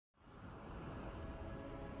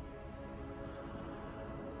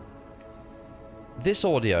This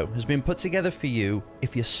audio has been put together for you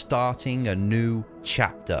if you're starting a new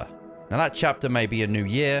chapter. Now that chapter may be a new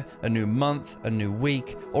year, a new month, a new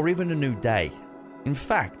week, or even a new day. In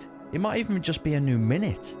fact, it might even just be a new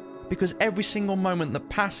minute, because every single moment that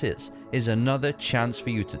passes is another chance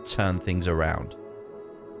for you to turn things around.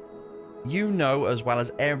 You know as well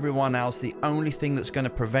as everyone else the only thing that's going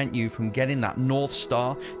to prevent you from getting that North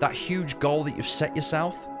Star, that huge goal that you've set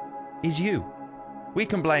yourself, is you. We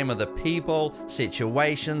can blame other people,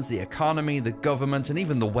 situations, the economy, the government, and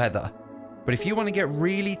even the weather. But if you want to get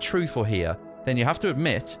really truthful here, then you have to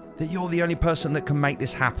admit that you're the only person that can make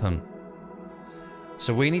this happen.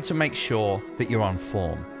 So we need to make sure that you're on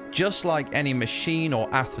form. Just like any machine or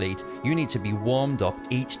athlete, you need to be warmed up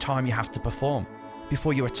each time you have to perform.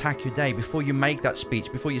 Before you attack your day, before you make that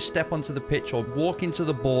speech, before you step onto the pitch or walk into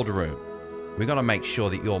the boardroom, we're going to make sure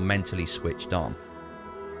that you're mentally switched on.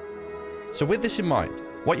 So with this in mind,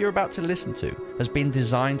 what you're about to listen to has been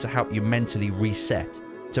designed to help you mentally reset,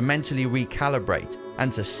 to mentally recalibrate,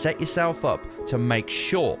 and to set yourself up to make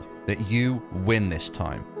sure that you win this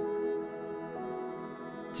time.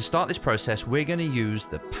 To start this process, we're going to use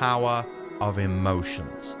the power of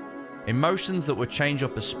emotions. Emotions that will change your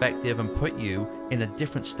perspective and put you in a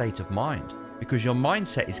different state of mind, because your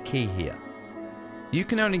mindset is key here. You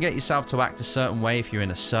can only get yourself to act a certain way if you're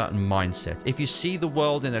in a certain mindset. If you see the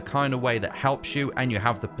world in a kind of way that helps you and you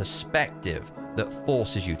have the perspective that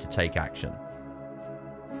forces you to take action.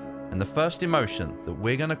 And the first emotion that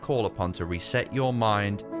we're going to call upon to reset your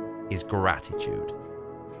mind is gratitude.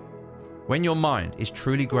 When your mind is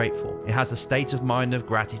truly grateful, it has a state of mind of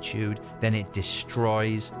gratitude, then it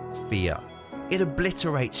destroys fear. It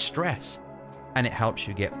obliterates stress, and it helps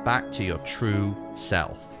you get back to your true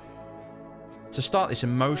self. To start this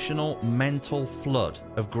emotional, mental flood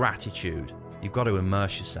of gratitude, you've got to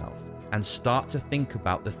immerse yourself and start to think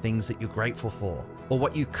about the things that you're grateful for, or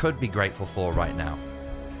what you could be grateful for right now.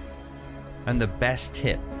 And the best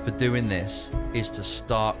tip for doing this is to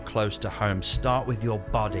start close to home. Start with your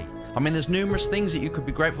body. I mean, there's numerous things that you could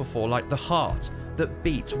be grateful for, like the heart that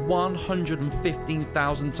beats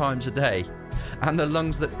 115,000 times a day, and the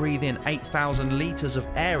lungs that breathe in 8,000 liters of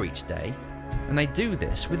air each day. And they do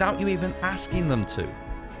this without you even asking them to.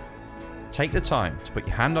 Take the time to put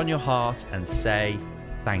your hand on your heart and say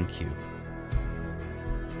thank you.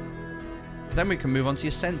 Then we can move on to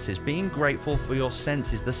your senses. Being grateful for your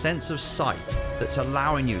senses, the sense of sight that's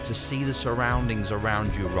allowing you to see the surroundings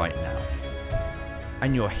around you right now.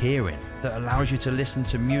 And your hearing that allows you to listen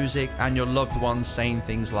to music and your loved ones saying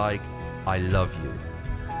things like, "I love you."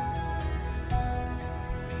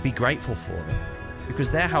 Be grateful for them, because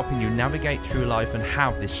they're helping you navigate through life and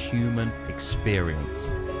have this human experience.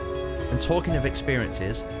 And talking of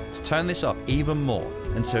experiences, to turn this up even more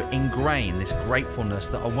and to ingrain this gratefulness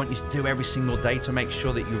that I want you to do every single day to make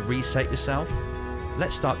sure that you reset yourself,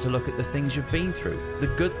 let's start to look at the things you've been through, the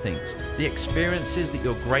good things, the experiences that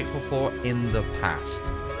you're grateful for in the past.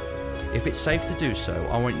 If it's safe to do so,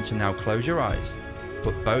 I want you to now close your eyes,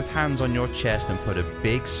 put both hands on your chest and put a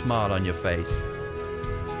big smile on your face,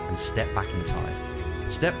 and step back in time.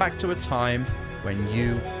 Step back to a time when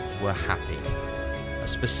you were happy. A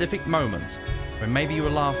specific moment when maybe you were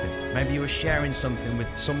laughing, maybe you were sharing something with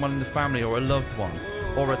someone in the family or a loved one,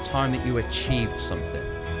 or a time that you achieved something.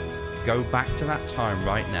 Go back to that time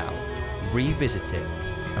right now, revisit it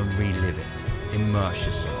and relive it. Immerse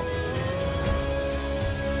yourself.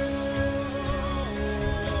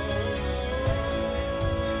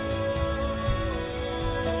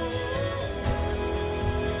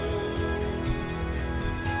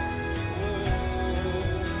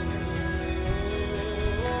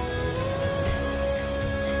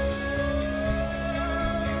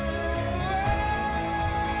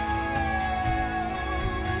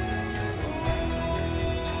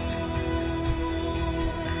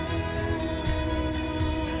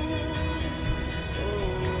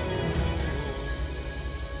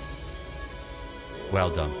 Well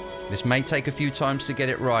done. This may take a few times to get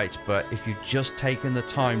it right, but if you've just taken the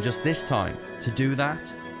time, just this time, to do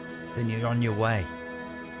that, then you're on your way.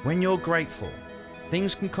 When you're grateful,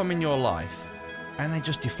 things can come in your life and they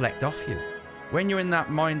just deflect off you. When you're in that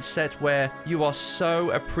mindset where you are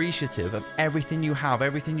so appreciative of everything you have,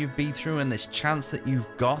 everything you've been through, and this chance that you've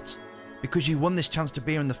got, because you won this chance to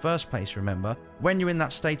be here in the first place, remember? When you're in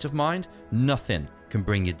that state of mind, nothing can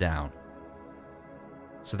bring you down.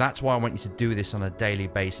 So that's why I want you to do this on a daily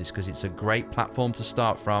basis, because it's a great platform to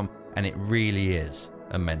start from, and it really is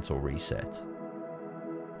a mental reset.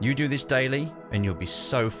 You do this daily and you'll be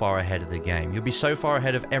so far ahead of the game. You'll be so far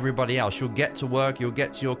ahead of everybody else. You'll get to work, you'll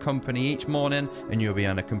get to your company each morning, and you'll be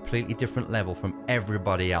on a completely different level from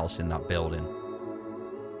everybody else in that building.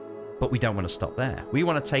 But we don't want to stop there. We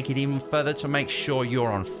want to take it even further to make sure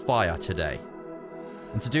you're on fire today.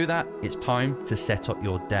 And to do that, it's time to set up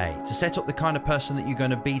your day, to set up the kind of person that you're going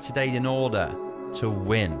to be today in order to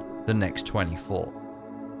win the next 24.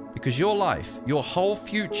 Because your life, your whole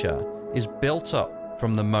future is built up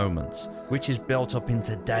from the moments, which is built up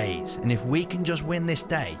into days. And if we can just win this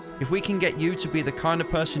day, if we can get you to be the kind of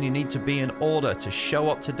person you need to be in order to show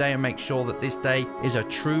up today and make sure that this day is a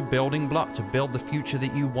true building block to build the future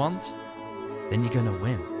that you want, then you're going to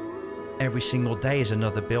win. Every single day is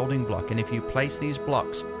another building block. And if you place these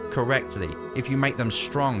blocks correctly, if you make them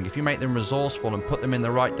strong, if you make them resourceful and put them in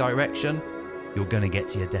the right direction, you're going to get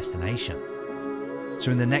to your destination. So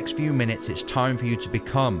in the next few minutes, it's time for you to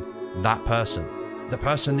become that person. The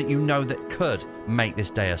person that you know that could make this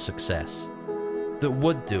day a success. That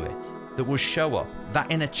would do it. That will show up. That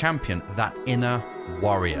inner champion. That inner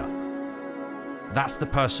warrior. That's the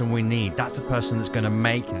person we need. That's the person that's going to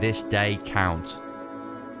make this day count.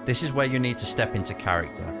 This is where you need to step into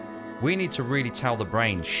character. We need to really tell the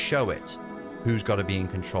brain, show it, who's got to be in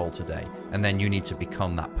control today. And then you need to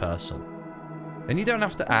become that person. And you don't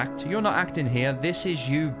have to act. You're not acting here. This is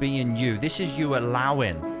you being you. This is you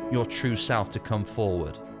allowing your true self to come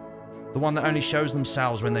forward. The one that only shows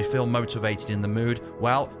themselves when they feel motivated in the mood.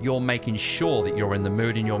 Well, you're making sure that you're in the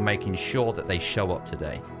mood and you're making sure that they show up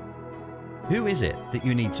today. Who is it that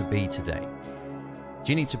you need to be today?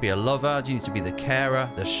 Do you need to be a lover? Do you need to be the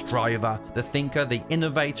carer, the striver, the thinker, the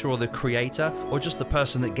innovator, or the creator, or just the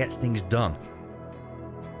person that gets things done?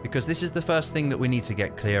 Because this is the first thing that we need to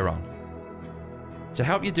get clear on. To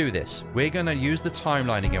help you do this, we're going to use the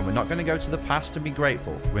timeline again. We're not going to go to the past and be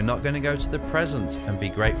grateful. We're not going to go to the present and be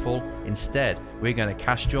grateful. Instead, we're going to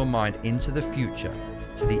cast your mind into the future,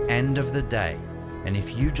 to the end of the day. And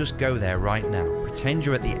if you just go there right now, pretend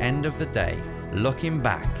you're at the end of the day, looking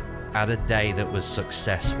back at a day that was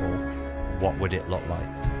successful, what would it look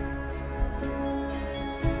like?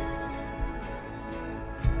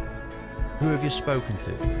 Who have you spoken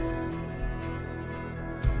to?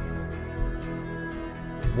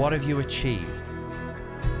 What have you achieved?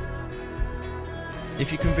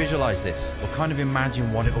 If you can visualize this, or kind of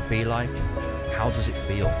imagine what it will be like, how does it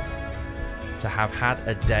feel to have had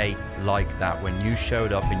a day like that when you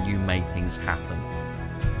showed up and you made things happen?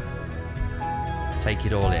 Take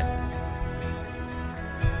it all in.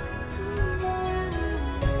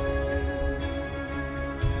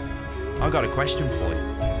 I've got a question for you.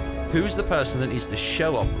 Who's the person that needs to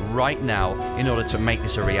show up right now in order to make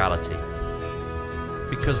this a reality?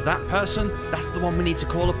 Because that person, that's the one we need to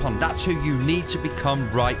call upon. That's who you need to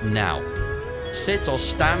become right now. Sit or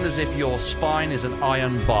stand as if your spine is an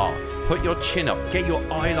iron bar. Put your chin up, get your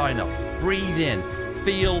eye line up, breathe in,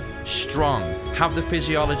 feel strong. Have the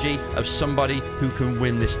physiology of somebody who can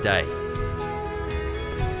win this day.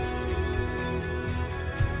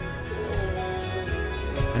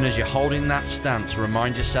 And as you're holding that stance,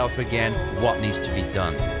 remind yourself again what needs to be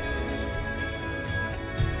done.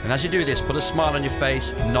 And as you do this, put a smile on your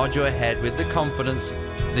face, nod your head with the confidence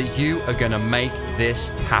that you are going to make this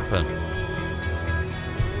happen.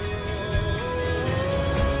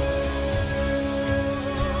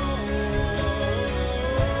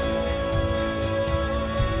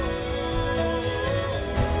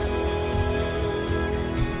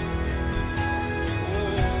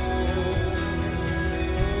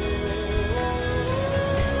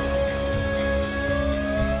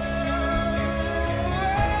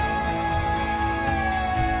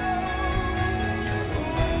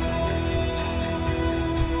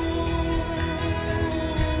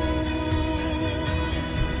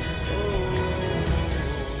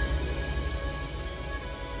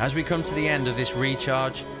 As we come to the end of this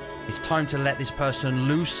recharge, it's time to let this person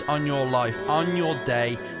loose on your life, on your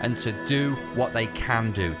day, and to do what they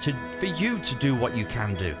can do. For you to do what you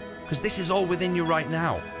can do. Because this is all within you right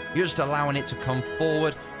now. You're just allowing it to come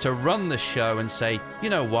forward, to run the show and say, you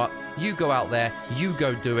know what, you go out there, you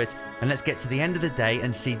go do it, and let's get to the end of the day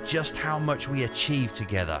and see just how much we achieve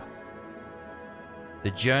together.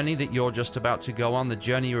 The journey that you're just about to go on, the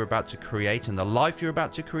journey you're about to create, and the life you're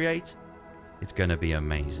about to create, it's going to be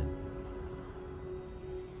amazing.